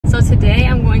So today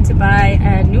I'm going to buy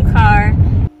a new car.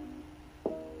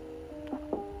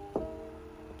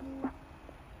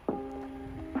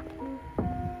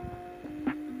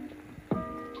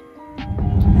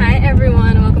 Hi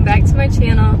everyone, welcome back to my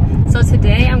channel. So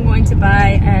today I'm going to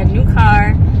buy a new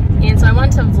car, and so I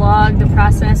want to vlog the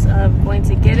process of going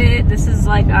to get it. This is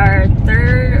like our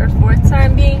third or fourth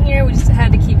time being here. We just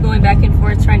had to keep going back and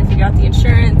forth trying to figure out the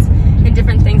insurance and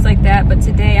different things like that, but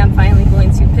today I'm finally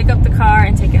going to pick up the car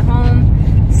and take it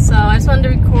home. So I just wanted to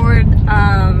record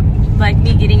like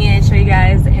me getting it and show you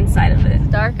guys the inside of it. It's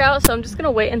dark out, so I'm just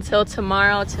gonna wait until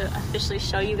tomorrow to officially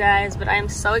show you guys, but I am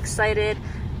so excited.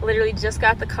 Literally just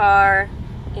got the car,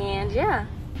 and yeah.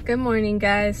 Good morning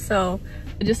guys. So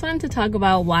I just wanted to talk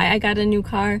about why I got a new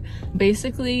car.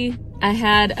 Basically, I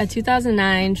had a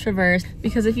 2009 Traverse,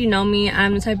 because if you know me,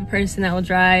 I'm the type of person that will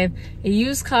drive a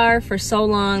used car for so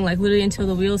long, like literally until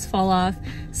the wheels fall off.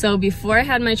 So before I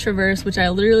had my Traverse, which I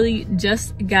literally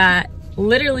just got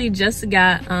my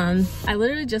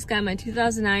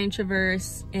 2009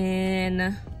 Traverse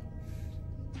in,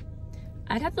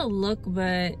 I'd have to look,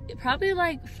 but probably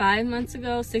like 5 months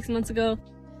ago, 6 months ago.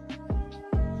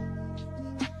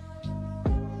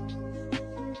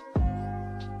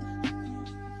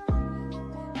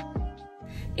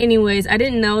 Anyways, I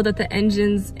didn't know that the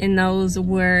engines in those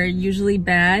were usually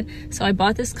bad. So I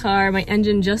bought this car, my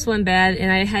engine just went bad,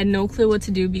 and I had no clue what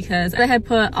to do because I had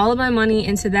put all of my money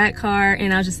into that car,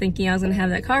 and I was just thinking I was gonna have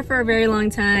that car for a very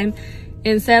long time.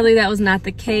 And sadly, that was not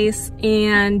the case.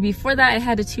 And before that, I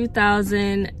had a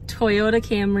 2000 Toyota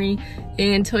Camry,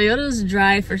 and Toyotas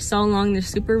drive for so long, they're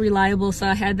super reliable. So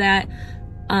I had that,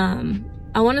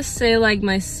 I wanna say like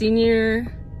my senior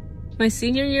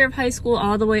year of high school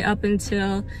all the way up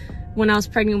until when I was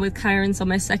pregnant with Kyra, so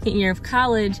my second year of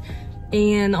college.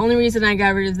 And the only reason I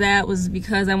got rid of that was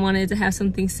because I wanted to have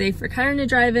something safe for Kyra to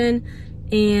drive in.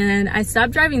 And I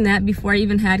stopped driving that before I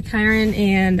even had Kyra,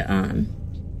 and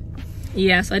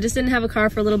yeah, so I just didn't have a car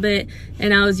for a little bit,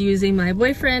 and I was using my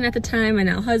boyfriend at the time, my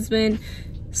now husband.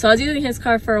 So I was using his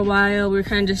car for a while. We were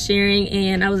kind of just sharing,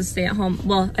 and I was a stay-at-home,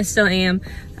 well, I still am.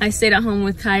 I stayed at home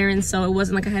with Kyra, so it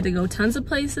wasn't like I had to go tons of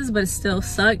places, but it still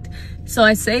sucked. So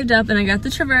I saved up and I got the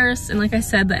Traverse, and like I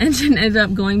said, the engine ended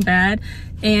up going bad.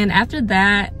 And after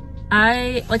that,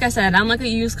 like I said, I'm like a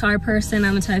used car person.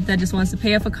 I'm the type that just wants to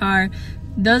pay off a car,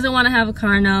 doesn't want to have a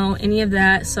car, no, any of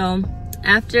that. So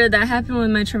after that happened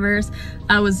with my Traverse,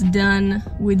 I was done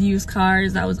with used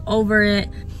cars. I was over it.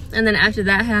 And then after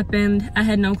that happened, I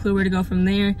had no clue where to go from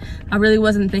there. I really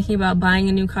wasn't thinking about buying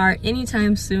a new car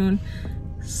anytime soon.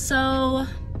 So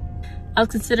I was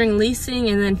considering leasing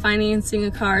and then financing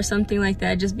a car or something like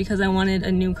that, just because I wanted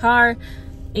a new car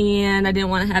and I didn't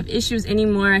want to have issues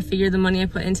anymore. I figured the money I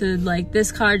put into like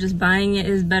this car, just buying it,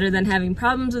 is better than having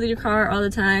problems with your car all the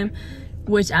time,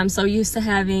 which I'm so used to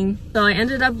having. So I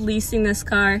ended up leasing this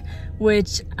car,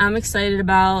 which I'm excited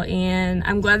about, and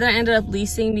I'm glad that I ended up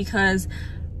leasing because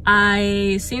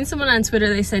I seen someone on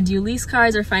Twitter, they said, do you lease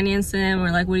cars or finance them, or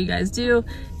like what do you guys do?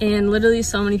 And literally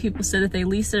so many people said that they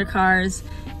lease their cars,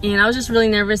 and I was just really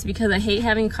nervous because I hate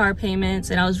having car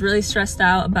payments, and I was really stressed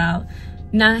out about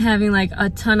not having like a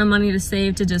ton of money to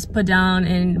save to just put down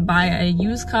and buy a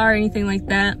used car or anything like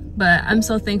that. But I'm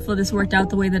so thankful this worked out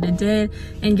the way that it did,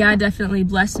 and God definitely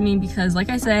blessed me because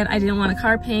like I said, I didn't want a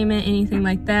car payment, anything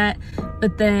like that.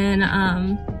 But then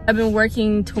I've been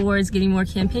working towards getting more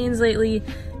campaigns lately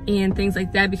and things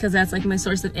like that, because that's like my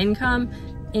source of income,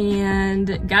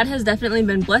 and God has definitely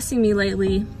been blessing me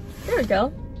lately. There we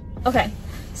go. Okay,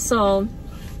 so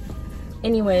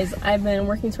anyways, I've been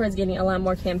working towards getting a lot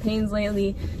more campaigns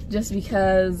lately, just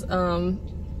because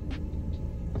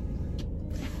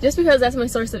that's my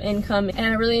source of income, and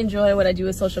I really enjoy what I do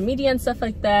with social media and stuff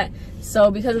like that.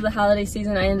 So because of the holiday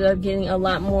season, I ended up getting a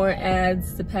lot more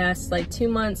ads the past like 2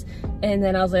 months, and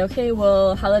then I was like, okay,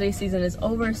 well, holiday season is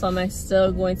over, so am I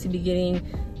still going to be getting,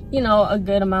 you know, a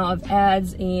good amount of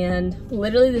ads? And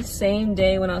literally the same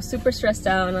day when I was super stressed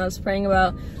out and I was praying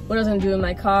about what I was gonna do in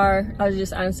my car, I was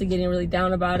just honestly getting really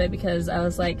down about it, because I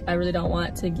was like, I really don't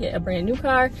want to get a brand new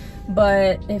car,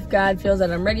 but if God feels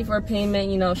that I'm ready for a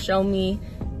payment, you know, show me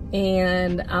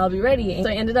and I'll be ready. So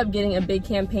I ended up getting a big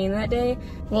campaign that day,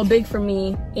 well, big for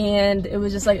me, and it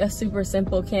was just like a super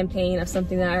simple campaign of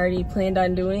something that I already planned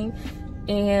on doing.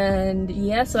 And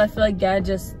yeah, so I feel like God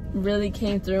just really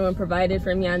came through and provided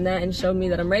for me on that and showed me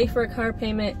that I'm ready for a car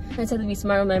payment. I just have to be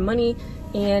smart with my money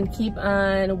and keep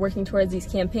on working towards these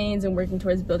campaigns and working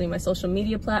towards building my social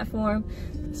media platform.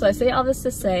 So I say all this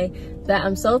to say that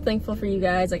I'm so thankful for you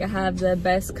guys. Like, I have the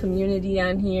best community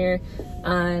on here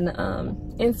on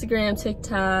Instagram,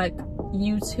 TikTok,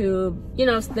 YouTube, you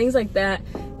know, things like that.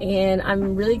 And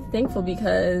I'm really thankful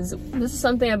because this is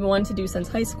something I've been wanting to do since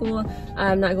high school.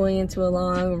 I'm not going into a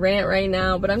long rant right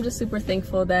now, but I'm just super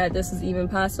thankful that this is even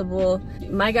possible.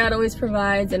 My God always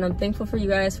provides, and I'm thankful for you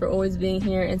guys for always being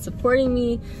here and supporting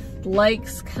me.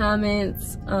 Likes,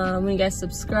 comments, when you guys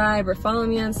subscribe or follow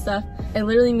me on stuff, it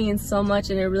literally means so much,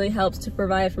 and it really helps to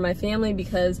provide for my family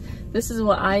because this is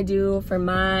what I do for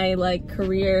my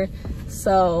career.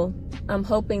 So I'm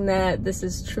hoping that this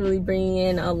is truly bringing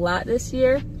in a lot this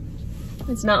year.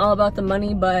 It's not all about the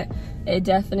money, but it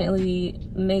definitely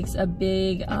makes a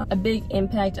big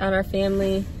impact on our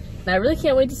family. And I really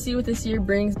can't wait to see what this year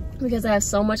brings because I have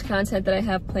so much content that I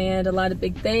have planned, a lot of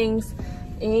big things,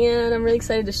 and I'm really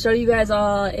excited to show you guys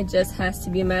all. It just has to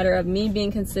be a matter of me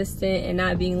being consistent and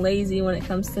not being lazy when it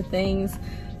comes to things.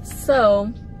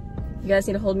 So you guys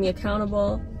need to hold me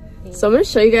accountable. So I'm going to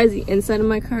show you guys the inside of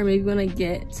my car. Maybe when I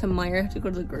get to Meijer, I have to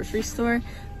go to the grocery store.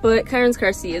 But Kyron's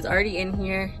car seat is already in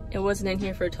here. It wasn't in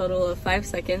here for a total of 5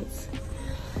 seconds.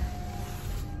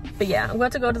 But yeah, I'm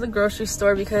going to go to the grocery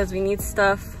store because we need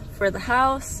stuff for the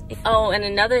house. Oh, and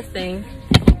another thing.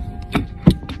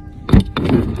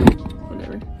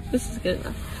 Whatever. This is good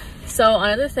enough. So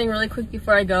another thing really quick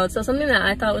before I go. So something that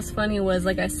I thought was funny was,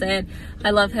 like I said,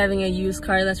 I love having a used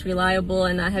car that's reliable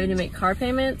and not having to make car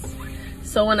payments.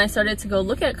 So when I started to go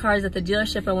look at cars at the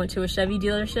dealership, I went to a Chevy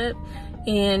dealership,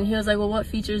 and he was like, well, what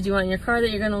features do you want in your car that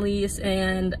you're gonna lease?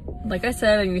 And like I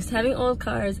said, I'm used to having old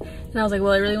cars, and I was like,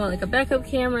 well, I really want like a backup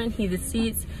camera and heated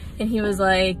seats. And he was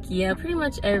like, yeah, pretty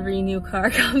much every new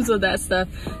car comes with that stuff.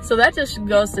 So that just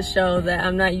goes to show that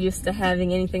I'm not used to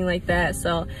having anything like that.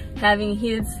 So having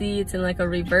heated seats and like a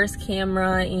reverse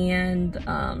camera and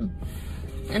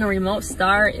a remote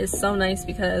start is so nice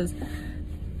because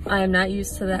I am not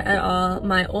used to that at all.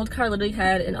 My old car literally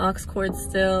had an aux cord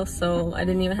still, so I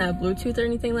didn't even have Bluetooth or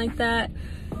anything like that,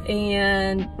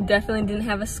 and definitely didn't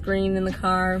have a screen in the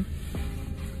ar.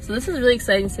 So this is really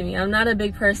exciting to me. I'm not a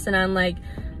big person on like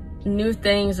new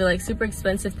things or like super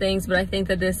expensive things, but I think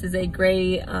that this is a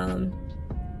great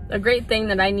thing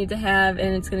that I need to have,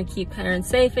 and it's gonna keep parents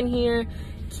safe in here,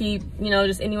 keep, you know,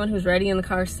 just anyone who's riding in the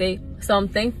car safe. So I'm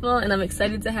thankful and I'm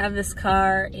excited to have this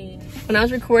car. And when I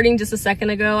was recording just a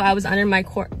second ago, I was under my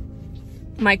carport.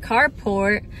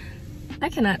 I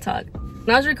cannot talk.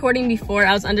 When I was recording before,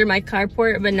 I was under my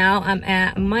carport, but now I'm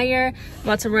at Meijer,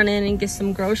 about to run in and get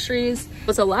some groceries. It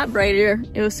was a lot brighter.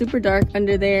 It was super dark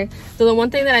under there. So the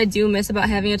one thing that I do miss about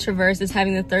having a Traverse is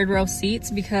having the 3rd row seats,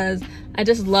 because I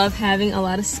just love having a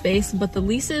lot of space. But the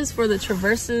leases for the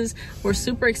Traverses were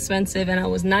super expensive, and I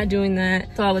was not doing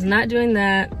that. So I was not doing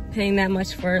that, paying that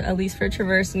much for a lease for a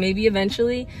Traverse, maybe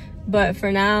eventually. But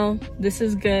for now, this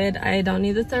is good. I don't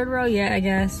need the 3rd row yet, I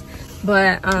guess.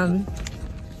 But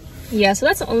yeah, so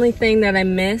that's the only thing that I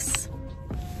miss.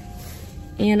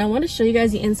 And I want to show you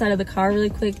guys the inside of the car really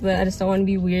quick, but I just don't want to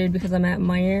be weird because I'm at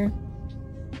Meijer.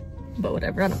 But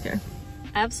whatever, I don't care.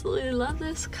 I absolutely love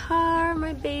this car,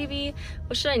 my baby.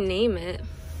 What should I name it?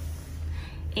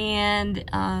 And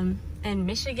in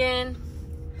Michigan,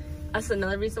 that's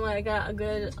another reason why I got a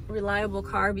good, reliable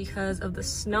car, because of the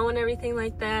snow and everything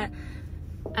like that.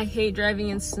 I hate driving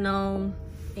in snow,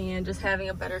 and just having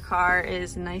a better car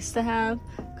is nice to have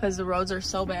because the roads are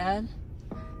so bad.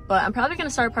 But I'm probably gonna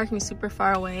start parking super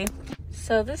far away.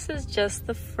 So this is just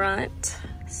the front,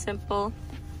 simple.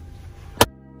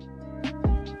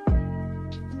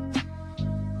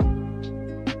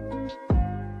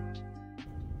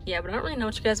 Yeah, but I don't really know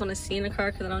what you guys want to see in the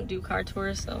car because I don't do car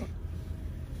tours, so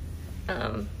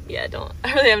yeah,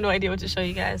 I really have no idea what to show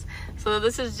you guys. So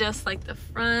this is just like the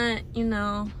front, you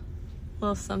know, a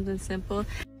little something simple.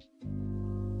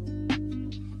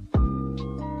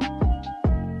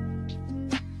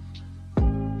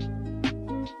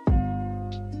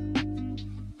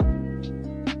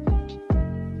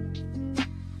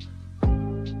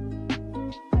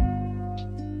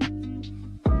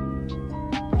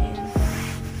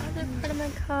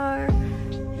 Car.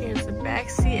 Here's the back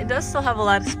seat. It does still have a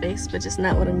lot of space, but just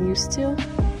not what I'm used to.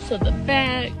 So the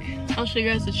back, I'll show you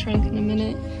guys the trunk in a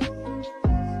minute.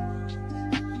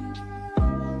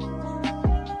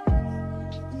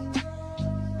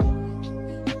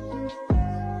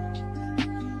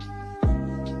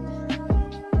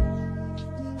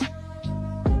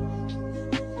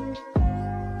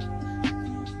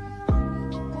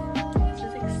 This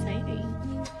is exciting.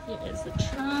 Here is the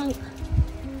trunk.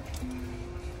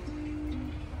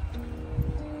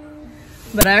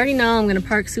 But I already know I'm gonna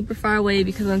park super far away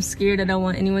because I'm scared. I don't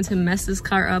want anyone to mess this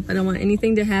car up. I don't want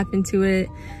anything to happen to it.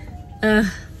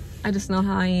 I just know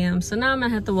how I am. So now I'm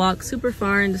gonna have to walk super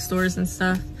far into stores and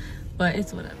stuff, but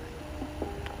it's whatever.